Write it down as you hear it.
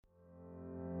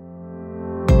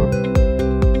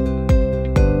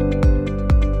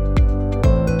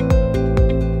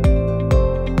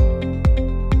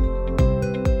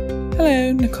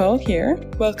Nicole here.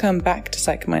 Welcome back to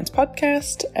PsychMinds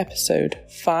Podcast, episode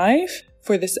 5.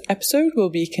 For this episode, we'll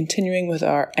be continuing with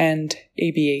our AND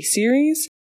ABA series,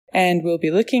 and we'll be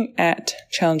looking at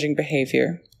challenging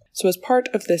behavior. So as part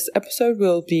of this episode,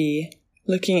 we'll be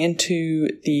looking into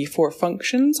the 4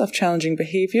 functions of challenging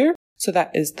behavior. So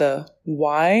that is the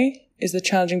why is the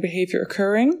challenging behavior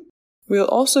occurring. We'll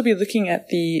also be looking at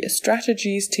the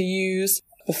strategies to use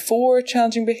before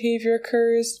challenging behavior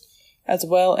occurs, as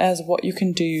well as what you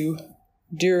can do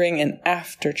during and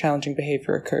after challenging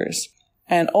behavior occurs.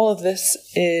 And all of this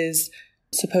is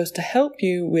supposed to help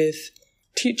you with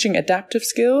teaching adaptive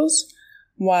skills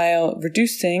while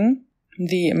reducing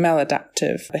the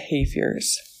maladaptive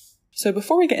behaviors. So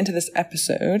before we get into this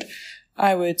episode,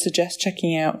 I would suggest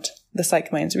checking out the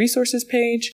PsychMinds resources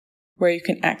page, where you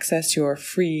can access your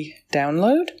free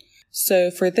download. So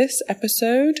for this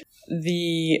episode,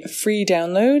 the free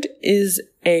download is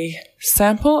a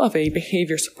sample of a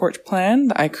behavior support plan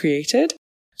that I created.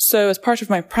 So as part of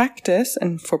my practice,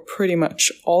 and for pretty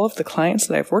much all of the clients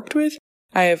that I've worked with,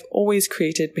 I have always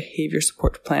created behavior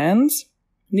support plans.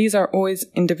 These are always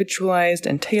individualized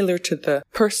and tailored to the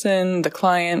person, the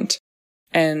client,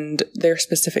 and their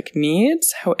specific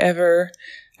needs. However,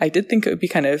 I did think it would be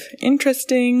kind of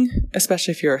interesting,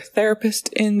 especially if you're a therapist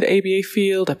in the ABA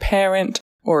field, a parent,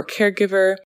 or a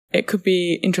caregiver. It could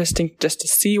be interesting just to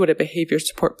see what a behavior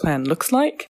support plan looks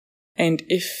like. And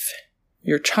if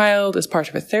your child is part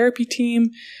of a therapy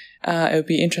team, it would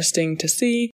be interesting to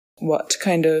see what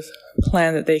kind of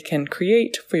plan that they can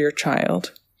create for your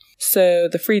child. So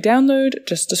the free download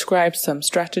just describes some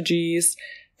strategies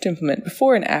to implement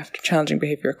before and after challenging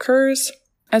behavior occurs,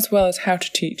 as well as how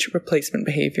to teach replacement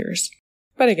behaviors.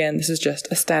 But again, this is just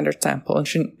a standard sample and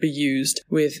shouldn't be used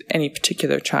with any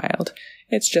particular child.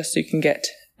 It's just so you can get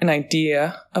an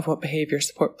idea of what behavior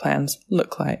support plans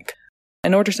look like.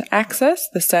 In order to access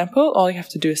the sample, all you have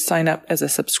to do is sign up as a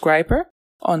subscriber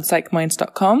on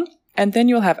psychminds.com, and then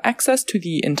you'll have access to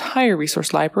the entire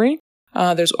resource library.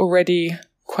 There's already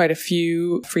quite a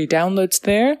few free downloads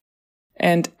there,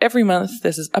 and every month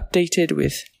this is updated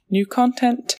with new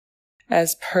content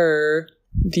as per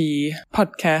the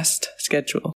podcast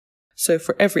schedule. So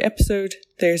for every episode,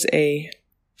 there's a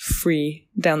free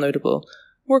downloadable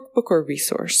workbook or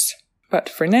resource. But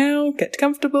for now, get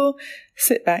comfortable,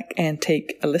 sit back and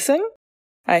take a listen.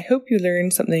 I hope you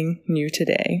learned something new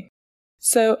today.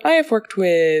 So I have worked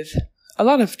with a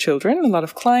lot of children, a lot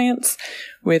of clients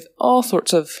with all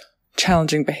sorts of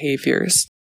challenging behaviors.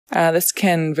 This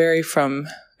can vary from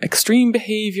extreme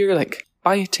behavior like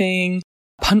biting,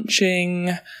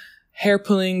 punching, hair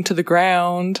pulling to the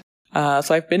ground. So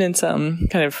I've been in some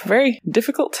kind of very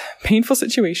difficult, painful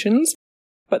situations.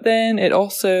 But then it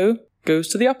also goes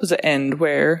to the opposite end,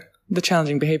 where the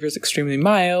challenging behavior is extremely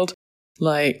mild,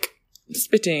 like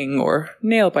spitting or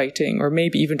nail biting, or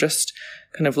maybe even just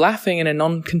kind of laughing in a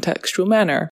non-contextual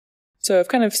manner. So I've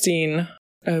kind of seen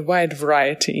a wide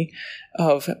variety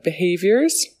of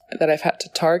behaviors that I've had to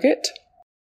target.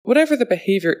 Whatever the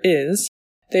behavior is,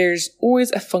 there's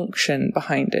always a function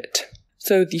behind it.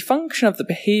 So the function of the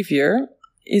behavior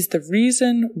is the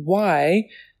reason why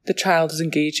the child is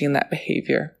engaging in that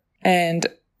behavior. And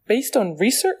based on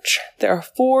research, there are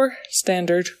 4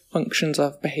 standard functions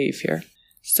of behavior.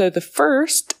 So the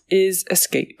first is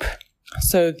escape.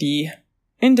 So the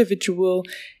individual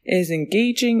is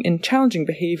engaging in challenging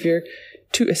behavior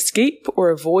to escape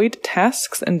or avoid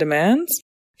tasks and demands.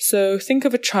 So think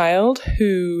of a child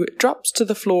who drops to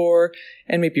the floor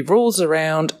and maybe rolls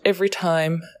around every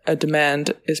time a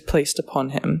demand is placed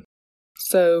upon him.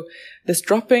 So this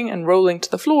dropping and rolling to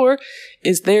the floor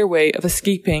is their way of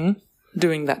escaping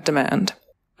doing that demand.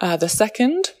 The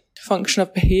second function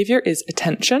of behavior is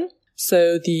attention.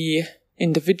 So the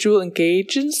individual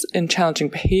engages in challenging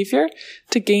behavior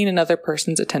to gain another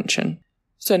person's attention.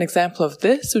 So an example of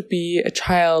this would be a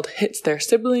child hits their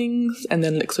siblings and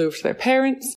then looks over to their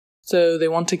parents. So they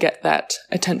want to get that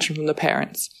attention from the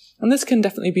parents. And this can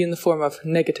definitely be in the form of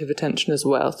negative attention as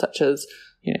well, such as,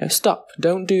 stop,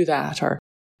 don't do that, or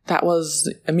that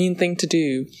was a mean thing to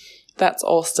do. That's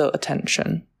all still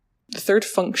attention. The third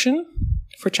function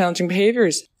for challenging behavior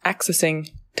is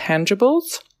accessing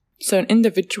tangibles. So an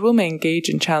individual may engage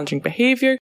in challenging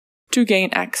behavior to gain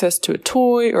access to a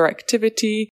toy or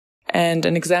activity. And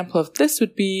an example of this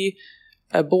would be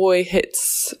a boy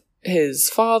hits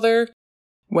his father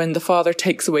when the father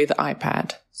takes away the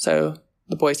iPad. So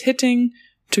the boy's hitting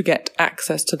to get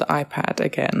access to the iPad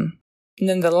again. And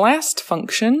then the last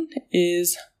function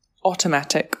is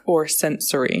automatic or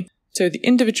sensory. So the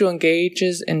individual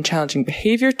engages in challenging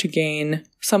behavior to gain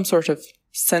some sort of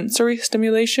sensory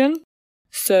stimulation.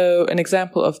 So an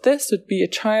example of this would be a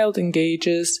child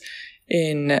engages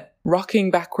in rocking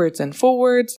backwards and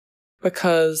forwards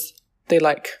because they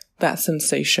like that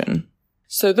sensation.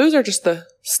 So those are just the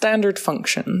standard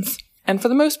functions. And for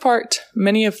the most part,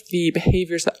 many of the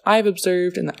behaviors that I've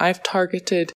observed and that I've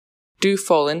targeted do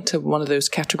fall into one of those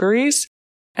categories.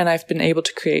 And I've been able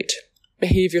to create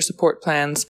behavior support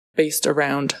plans based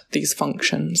around these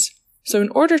functions. So in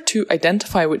order to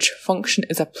identify which function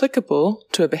is applicable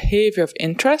to a behavior of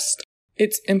interest,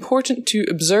 it's important to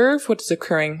observe what is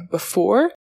occurring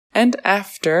before and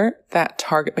after that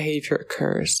target behavior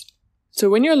occurs. So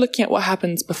when you're looking at what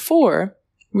happens before,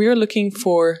 we are looking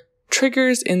for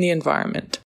triggers in the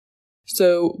environment.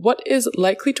 So what is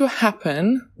likely to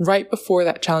happen right before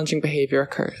that challenging behavior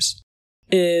occurs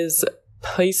is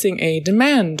placing a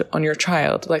demand on your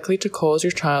child, likely to cause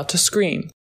your child to scream.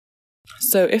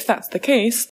 So if that's the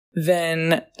case,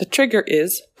 then the trigger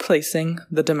is placing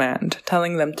the demand,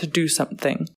 telling them to do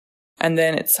something. And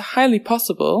then it's highly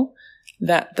possible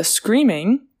that the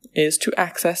screaming is to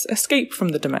access escape from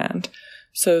the demand.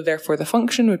 So therefore the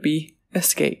function would be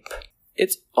escape.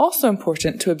 It's also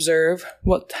important to observe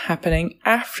what's happening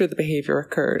after the behavior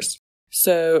occurs.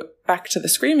 So back to the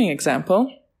screaming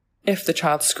example, if the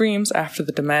child screams after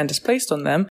the demand is placed on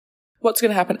them, what's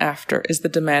going to happen after? Is the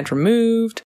demand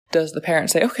removed? Does the parent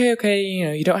say, okay,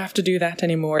 you don't have to do that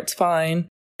anymore, it's fine?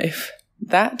 If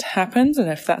that happens, and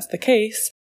if that's the case,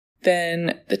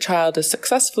 then the child is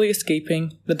successfully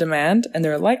escaping the demand, and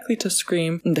they're likely to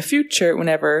scream in the future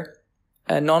whenever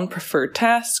a non-preferred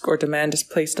task or demand is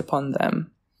placed upon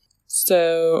them.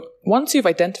 So once you've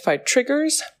identified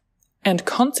triggers and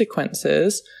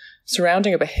consequences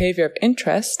surrounding a behavior of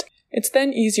interest, it's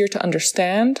then easier to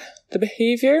understand the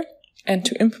behavior and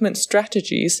to implement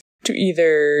strategies to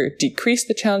either decrease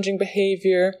the challenging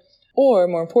behavior or,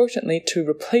 more importantly, to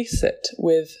replace it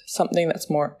with something that's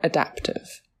more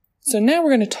adaptive. So now we're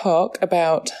going to talk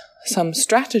about some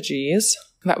strategies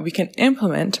that we can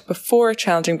implement before a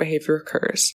challenging behavior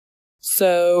occurs.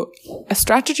 So a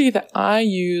strategy that I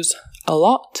use a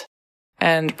lot,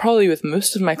 and probably with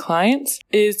most of my clients,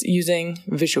 is using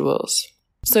visuals.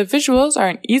 So visuals are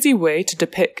an easy way to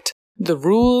depict the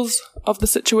rules of the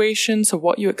situation, so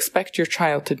what you expect your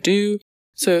child to do.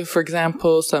 So for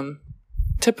example, some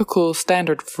typical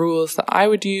standard rules that I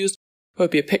would use would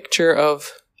be a picture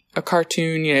of a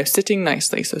cartoon, sitting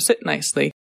nicely. So sit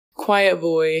nicely, quiet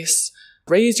voice,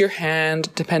 raise your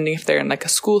hand, depending if they're in like a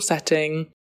school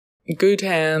setting, good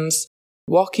hands,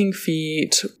 walking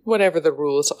feet, whatever the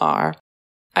rules are.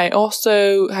 I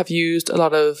also have used a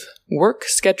lot of work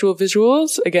schedule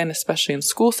visuals, again, especially in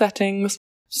school settings.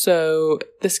 So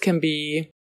this can be,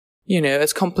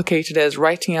 as complicated as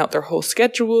writing out their whole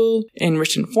schedule in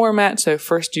written format. So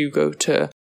first you go to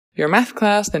your math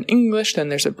class, then English, then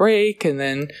there's a break, and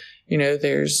then,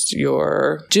 there's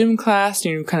your gym class.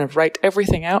 You kind of write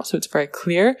everything out so it's very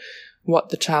clear what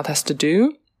the child has to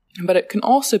do. But it can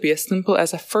also be as simple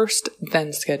as a first,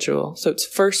 then schedule. So it's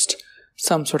first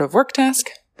some sort of work task,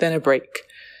 then a break.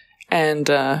 And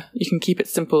you can keep it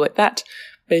simple like that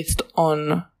based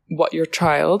on what your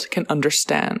child can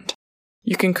understand.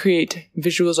 You can create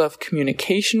visuals of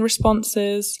communication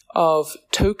responses, of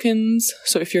tokens.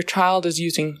 So if your child is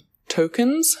using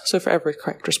tokens, so for every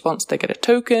correct response they get a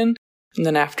token, and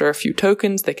then after a few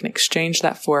tokens they can exchange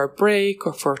that for a break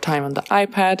or for time on the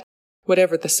iPad.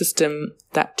 Whatever the system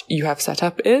that you have set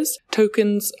up is,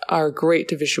 tokens are a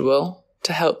great visual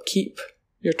to help keep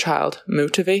your child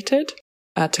motivated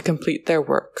to complete their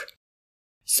work.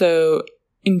 So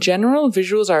in general,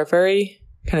 visuals are very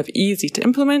kind of easy to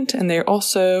implement, and they're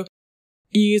also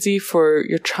easy for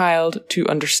your child to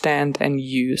understand and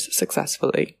use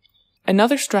successfully.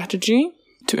 Another strategy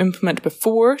to implement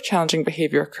before challenging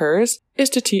behavior occurs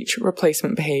is to teach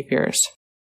replacement behaviors.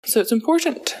 So it's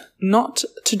important not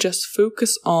to just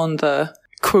focus on the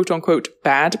quote-unquote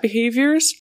bad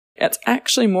behaviors. It's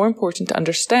actually more important to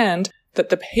understand that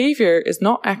the behavior is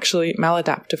not actually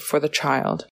maladaptive for the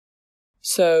child.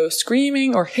 So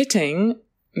screaming or hitting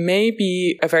may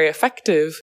be a very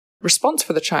effective response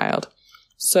for the child.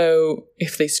 So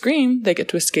if they scream, they get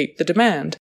to escape the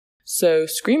demand. So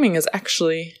screaming is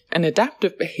actually an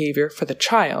adaptive behavior for the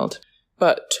child.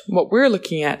 But what we're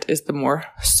looking at is the more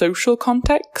social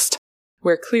context,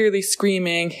 where clearly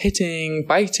screaming, hitting,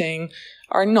 biting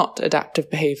are not adaptive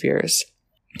behaviors.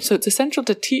 So it's essential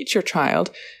to teach your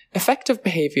child effective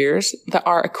behaviors that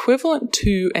are equivalent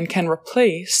to and can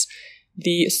replace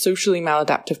the socially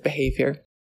maladaptive behavior.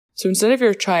 So instead of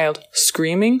your child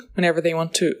screaming whenever they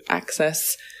want to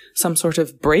access some sort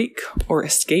of break or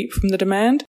escape from the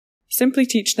demand, simply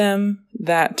teach them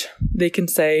that they can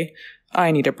say,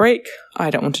 I need a break, I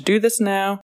don't want to do this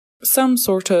now. Some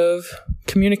sort of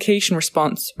communication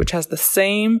response which has the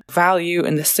same value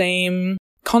and the same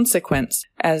consequence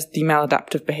as the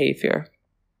maladaptive behavior.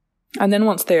 And then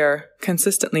once they're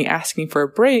consistently asking for a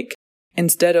break,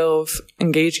 instead of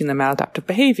engaging the maladaptive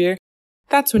behavior,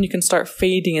 that's when you can start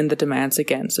fading in the demands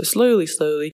again. So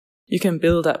slowly, you can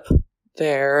build up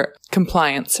their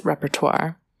compliance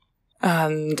repertoire.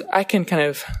 And I can kind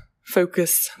of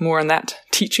focus more on that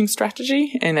teaching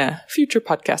strategy in a future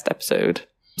podcast episode.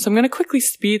 So I'm going to quickly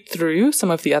speed through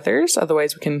some of the others,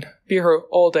 otherwise we can be here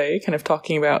all day kind of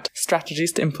talking about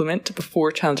strategies to implement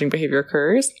before challenging behavior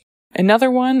occurs.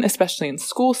 Another one, especially in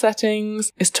school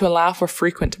settings, is to allow for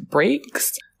frequent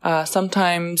breaks.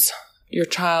 Sometimes your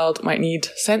child might need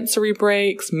sensory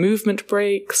breaks, movement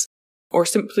breaks, or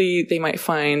simply they might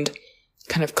find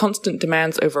kind of constant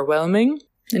demands overwhelming.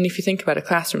 And if you think about a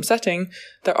classroom setting,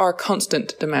 there are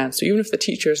constant demands. So even if the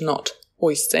teacher is not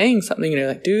always saying something,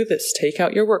 like do this, take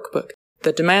out your workbook,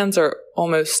 the demands are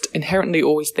almost inherently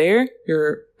always there.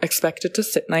 You're expected to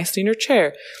sit nicely in your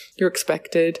chair. You're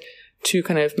expected to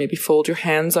kind of maybe fold your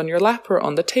hands on your lap or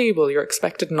on the table. You're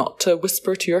expected not to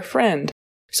whisper to your friend.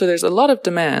 So there's a lot of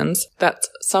demands that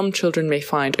some children may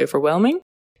find overwhelming,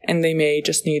 and they may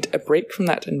just need a break from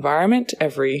that environment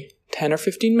every 10 or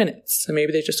 15 minutes. So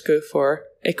maybe they just go for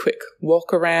a quick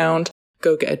walk around,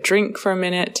 go get a drink for a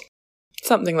minute,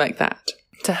 something like that,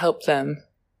 to help them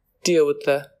deal with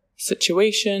the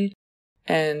situation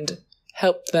and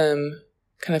help them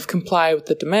kind of comply with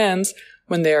the demands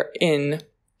when they're in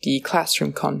the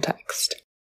classroom context.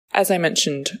 As I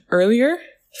mentioned earlier,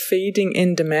 fading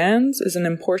in demands is an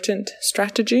important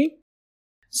strategy.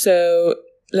 So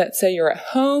let's say you're at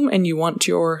home and you want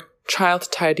your child to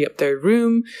tidy up their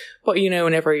room, but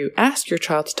whenever you ask your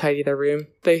child to tidy their room,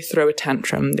 they throw a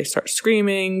tantrum. They start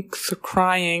screaming,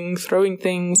 crying, throwing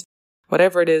things,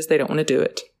 whatever it is, they don't want to do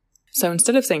it. So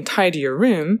instead of saying tidy your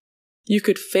room, you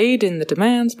could fade in the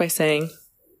demands by saying,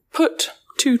 put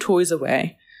 2 toys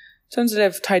away. So instead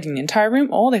of tidying the entire room,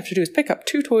 all they have to do is pick up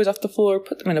 2 toys off the floor,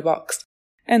 put them in a box,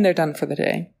 and they're done for the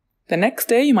day. The next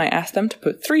day, you might ask them to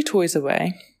put 3 toys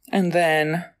away. And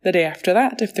then the day after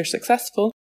that, if they're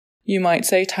successful, you might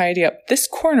say tidy up this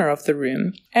corner of the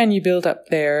room, and you build up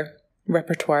their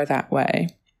repertoire that way.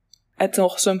 It's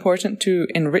also important to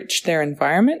enrich their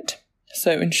environment.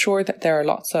 So ensure that there are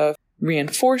lots of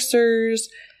reinforcers,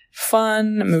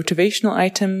 fun, motivational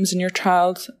items in your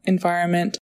child's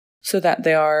environment, so that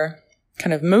they are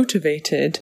kind of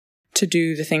motivated to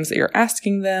do the things that you're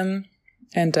asking them,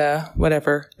 and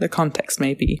whatever the context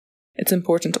may be. It's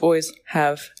important to always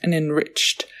have an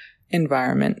enriched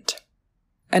environment.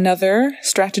 Another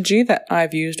strategy that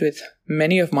I've used with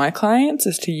many of my clients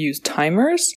is to use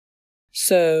timers.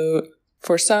 So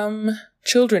for some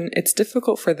children, it's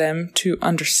difficult for them to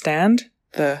understand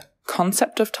the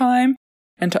concept of time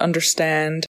and to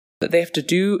understand that they have to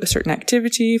do a certain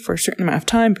activity for a certain amount of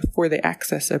time before they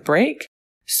access a break.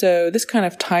 So this kind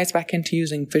of ties back into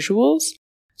using visuals.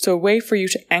 So a way for you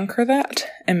to anchor that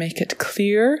and make it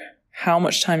clear how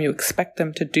much time you expect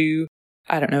them to do,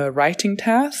 a writing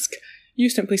task, you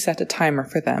simply set a timer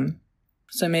for them.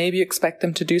 So maybe you expect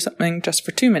them to do something just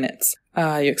for 2 minutes.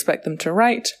 You expect them to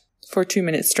write for 2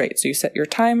 minutes straight. So you set your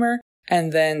timer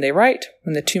and then they write.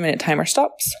 When the 2-minute timer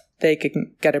stops, they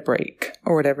can get a break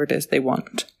or whatever it is they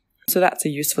want. So that's a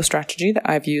useful strategy that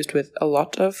I've used with a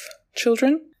lot of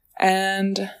children.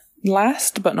 And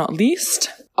last but not least,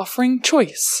 offering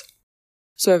choice.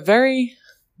 So a very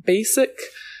basic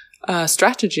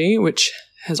strategy, which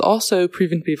has also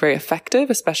proven to be very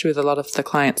effective, especially with a lot of the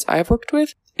clients I've worked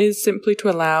with, is simply to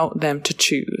allow them to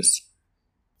choose.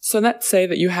 So let's say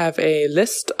that you have a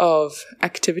list of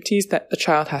activities that the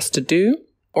child has to do,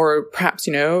 or perhaps,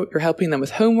 you're helping them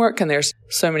with homework and there's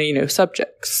so many,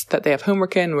 subjects that they have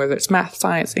homework in, whether it's math,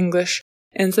 science, English.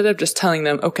 Instead of just telling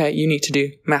them, okay, you need to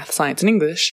do math, science, and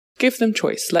English, give them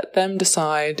choice. Let them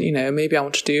decide, maybe I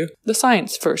want to do the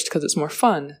science first because it's more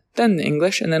fun, then the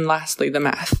English, and then lastly the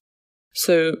math.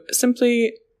 So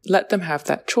simply let them have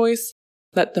that choice.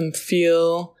 Let them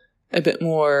feel a bit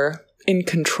more in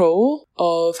control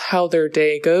of how their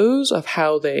day goes, of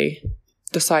how they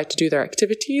decide to do their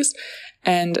activities.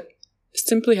 And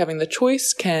simply having the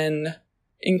choice can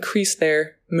increase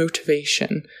their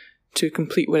motivation to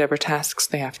complete whatever tasks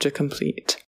they have to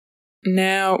complete.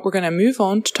 Now we're going to move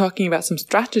on to talking about some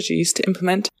strategies to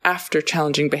implement after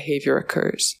challenging behavior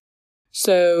occurs.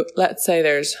 So let's say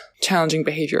there's challenging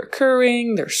behavior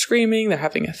occurring, they're screaming, they're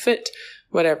having a fit,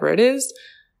 whatever it is.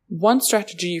 One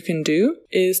strategy you can do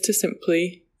is to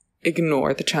simply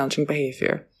ignore the challenging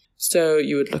behavior. So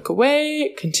you would look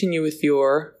away, continue with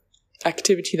your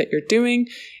activity that you're doing,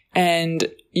 and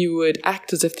you would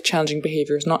act as if the challenging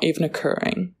behavior is not even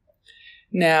occurring.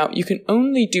 Now, you can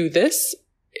only do this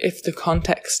if the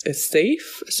context is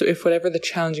safe. So if whatever the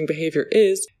challenging behavior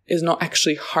is not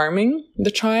actually harming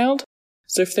the child.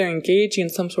 So if they're engaging in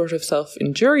some sort of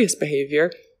self-injurious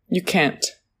behavior, you can't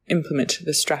implement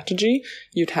this strategy.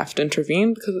 You'd have to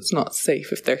intervene because it's not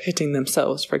safe if they're hitting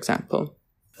themselves, for example.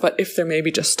 But if they're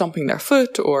maybe just stomping their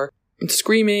foot or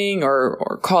screaming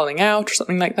or calling out or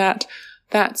something like that,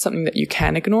 that's something that you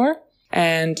can ignore.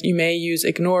 And you may use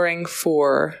ignoring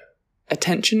for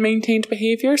attention-maintained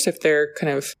behavior. So if they're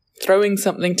kind of throwing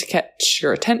something to catch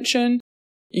your attention,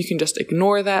 you can just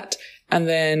ignore that. And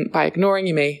then by ignoring,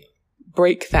 you may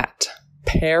break that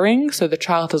pairing. So the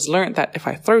child has learned that if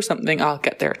I throw something, I'll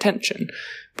get their attention.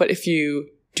 But if you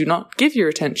do not give your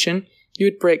attention, you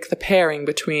would break the pairing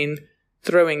between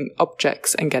throwing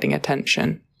objects and getting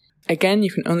attention. Again,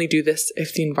 you can only do this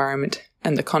if the environment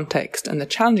and the context and the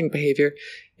challenging behavior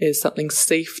is something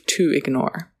safe to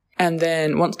ignore. And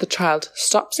then once the child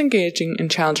stops engaging in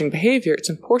challenging behavior, it's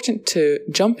important to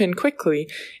jump in quickly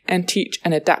and teach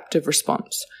an adaptive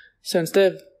response. So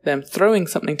instead of them throwing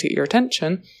something to get your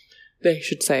attention, they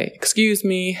should say, excuse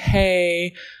me,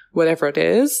 hey, whatever it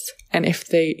is. And if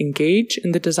they engage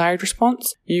in the desired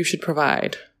response, you should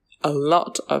provide a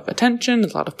lot of attention, a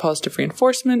lot of positive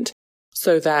reinforcement,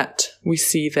 so that we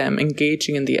see them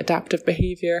engaging in the adaptive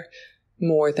behavior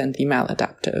more than the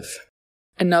maladaptive.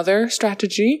 Another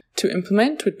strategy to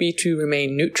implement would be to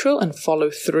remain neutral and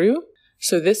follow through.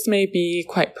 So this may be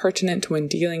quite pertinent when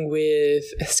dealing with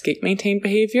escape-maintained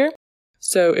behavior.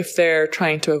 So if they're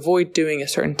trying to avoid doing a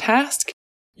certain task,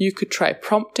 you could try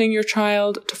prompting your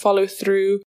child to follow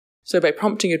through. So by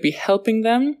prompting, you'd be helping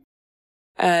them,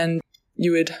 and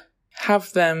you would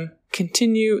have them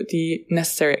continue the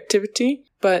necessary activity,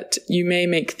 but you may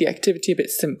make the activity a bit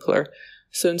simpler.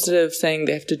 So instead of saying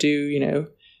they have to do,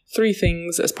 3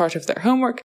 things as part of their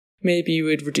homework, maybe you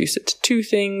would reduce it to 2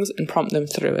 things and prompt them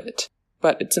through it.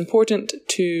 But it's important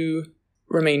to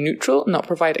remain neutral, not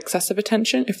provide excessive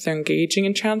attention if they're engaging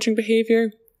in challenging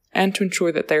behavior, and to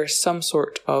ensure that there's some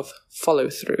sort of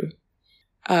follow-through.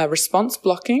 Response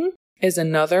blocking is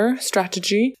another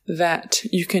strategy that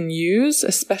you can use,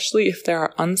 especially if there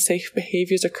are unsafe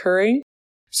behaviors occurring.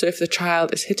 So if the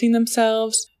child is hitting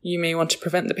themselves, you may want to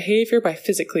prevent the behavior by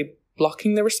physically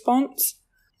blocking the response,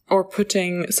 or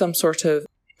putting some sort of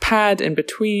pad in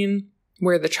between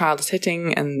where the child is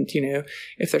hitting, and,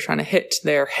 if they're trying to hit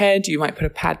their head, you might put a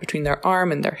pad between their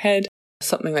arm and their head,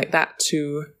 something like that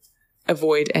to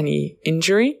avoid any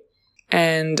injury.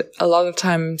 And a lot of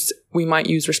times we might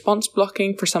use response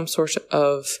blocking for some sort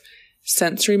of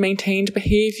sensory maintained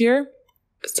behavior.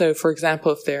 So for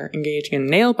example, if they're engaging in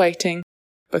nail biting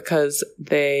because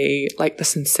they like the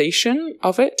sensation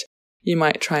of it, you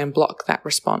might try and block that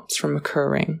response from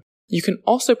occurring. You can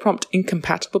also prompt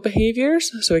incompatible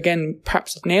behaviors. So again,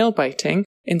 perhaps with nail biting,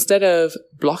 instead of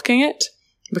blocking it,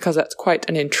 because that's quite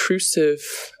an intrusive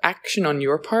action on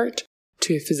your part,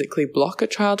 to physically block a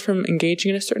child from engaging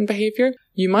in a certain behavior,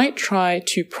 you might try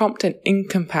to prompt an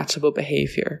incompatible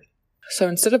behavior. So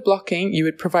instead of blocking, you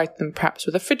would provide them perhaps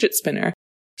with a fidget spinner.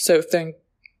 So if they're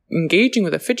engaging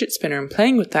with a fidget spinner and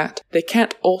playing with that, they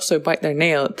can't also bite their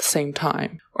nail at the same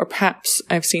time. Or perhaps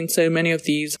I've seen so many of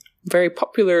these very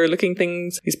popular looking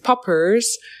things, these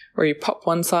poppers, where you pop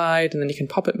one side and then you can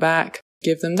pop it back.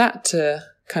 Give them that to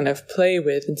kind of play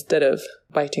with instead of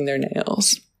biting their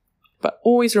nails. But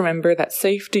always remember that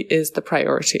safety is the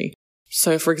priority.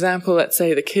 So for example, let's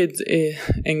say the kid's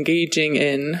engaging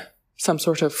in some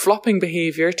sort of flopping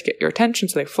behavior to get your attention,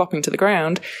 so they're flopping to the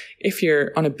ground. If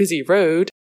you're on a busy road,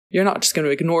 you're not just going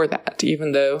to ignore that,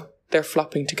 even though they're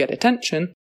flopping to get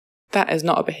attention. That is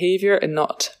not a behavior and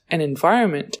not an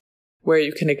environment where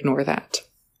you can ignore that.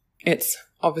 It's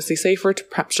obviously safer to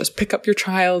perhaps just pick up your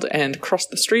child and cross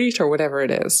the street or whatever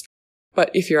it is. But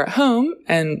if you're at home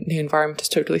and the environment is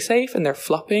totally safe and they're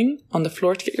flopping on the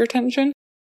floor to get your attention,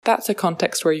 that's a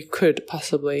context where you could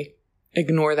possibly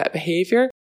ignore that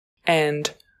behavior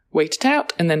and wait it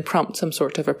out and then prompt some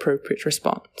sort of appropriate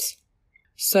response.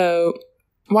 So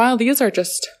while these are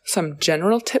just some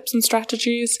general tips and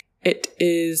strategies, it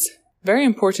is very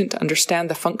important to understand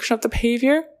the function of the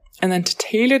behavior and then to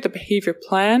tailor the behavior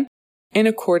plan in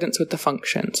accordance with the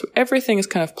function. So everything is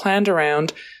kind of planned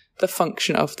around the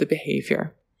function of the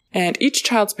behavior. And each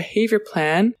child's behavior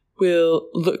plan will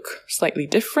look slightly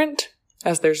different,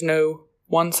 as there's no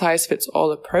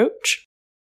one-size-fits-all approach.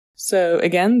 So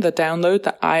again, the download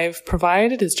that I've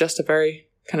provided is just a very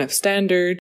kind of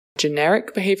standard,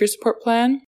 generic behavior support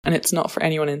plan, and it's not for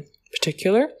anyone in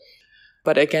particular.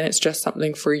 But again, it's just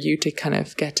something for you to kind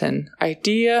of get an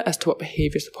idea as to what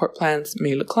behavior support plans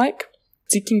may look like.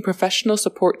 Seeking professional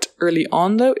support early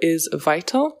on, though, is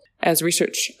vital, as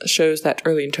research shows that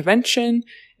early intervention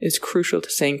is crucial to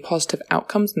seeing positive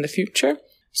outcomes in the future.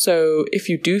 So if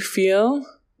you do feel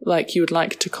like you would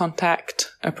like to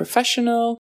contact a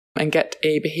professional and get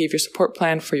a behavior support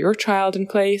plan for your child in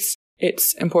place,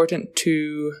 it's important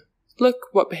to look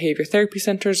what behavior therapy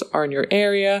centers are in your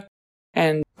area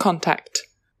and contact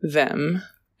them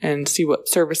and see what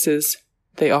services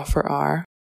they offer are.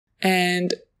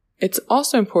 And it's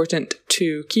also important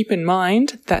to keep in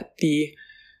mind that the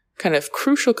kind of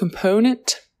crucial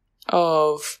component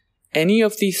of any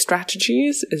of these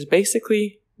strategies is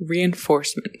basically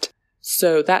reinforcement.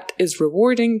 So that is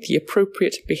rewarding the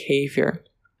appropriate behavior.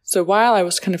 So while I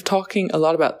was kind of talking a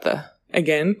lot about the,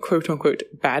 again, quote unquote,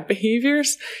 bad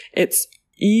behaviors, it's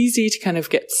easy to kind of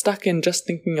get stuck in just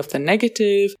thinking of the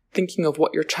negative, thinking of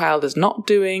what your child is not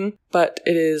doing, but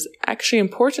it is actually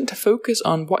important to focus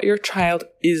on what your child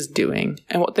is doing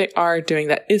and what they are doing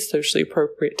that is socially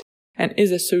appropriate and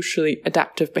is a socially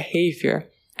adaptive behavior,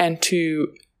 and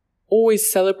to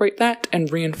always celebrate that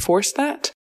and reinforce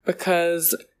that,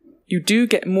 because you do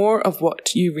get more of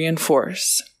what you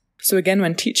reinforce. So again,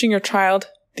 when teaching your child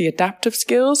the adaptive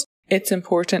skills, it's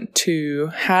important to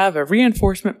have a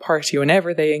reinforcement party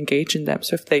whenever they engage in them.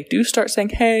 So if they do start saying,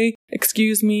 hey,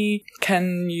 excuse me,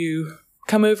 can you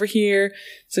come over here?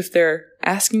 So if they're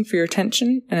asking for your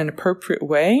attention in an appropriate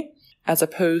way, as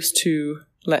opposed to,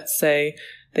 let's say,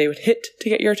 they would hit to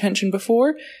get your attention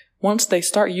before, once they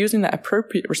start using that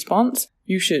appropriate response,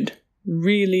 you should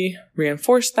really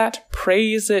reinforce that,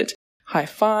 praise it, high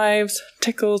fives,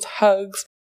 tickles, hugs,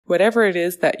 whatever it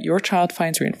is that your child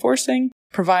finds reinforcing.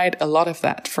 Provide a lot of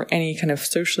that for any kind of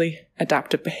socially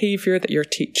adaptive behavior that you're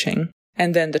teaching.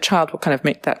 And then the child will kind of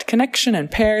make that connection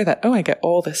and pair that, oh, I get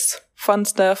all this fun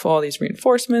stuff, all these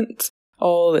reinforcements,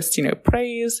 all this,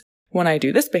 praise when I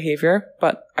do this behavior,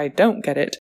 but I don't get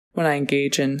it when I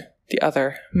engage in the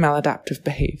other maladaptive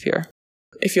behavior.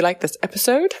 If you like this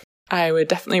episode, I would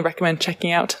definitely recommend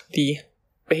checking out the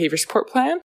behavior support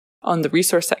plan on the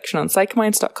resource section on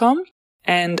psychminds.com.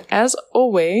 And as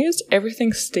always,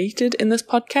 everything stated in this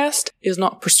podcast is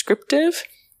not prescriptive,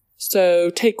 so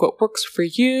take what works for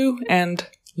you and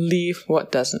leave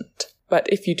what doesn't. But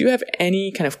if you do have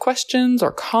any kind of questions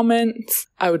or comments,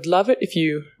 I would love it if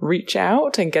you reach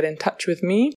out and get in touch with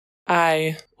me.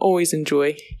 I always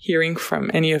enjoy hearing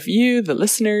from any of you, the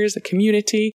listeners, the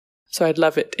community, so I'd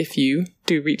love it if you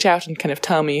do reach out and kind of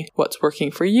tell me what's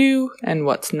working for you and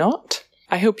what's not.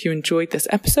 I hope you enjoyed this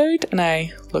episode, and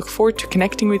I look forward to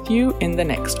connecting with you in the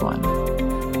next one.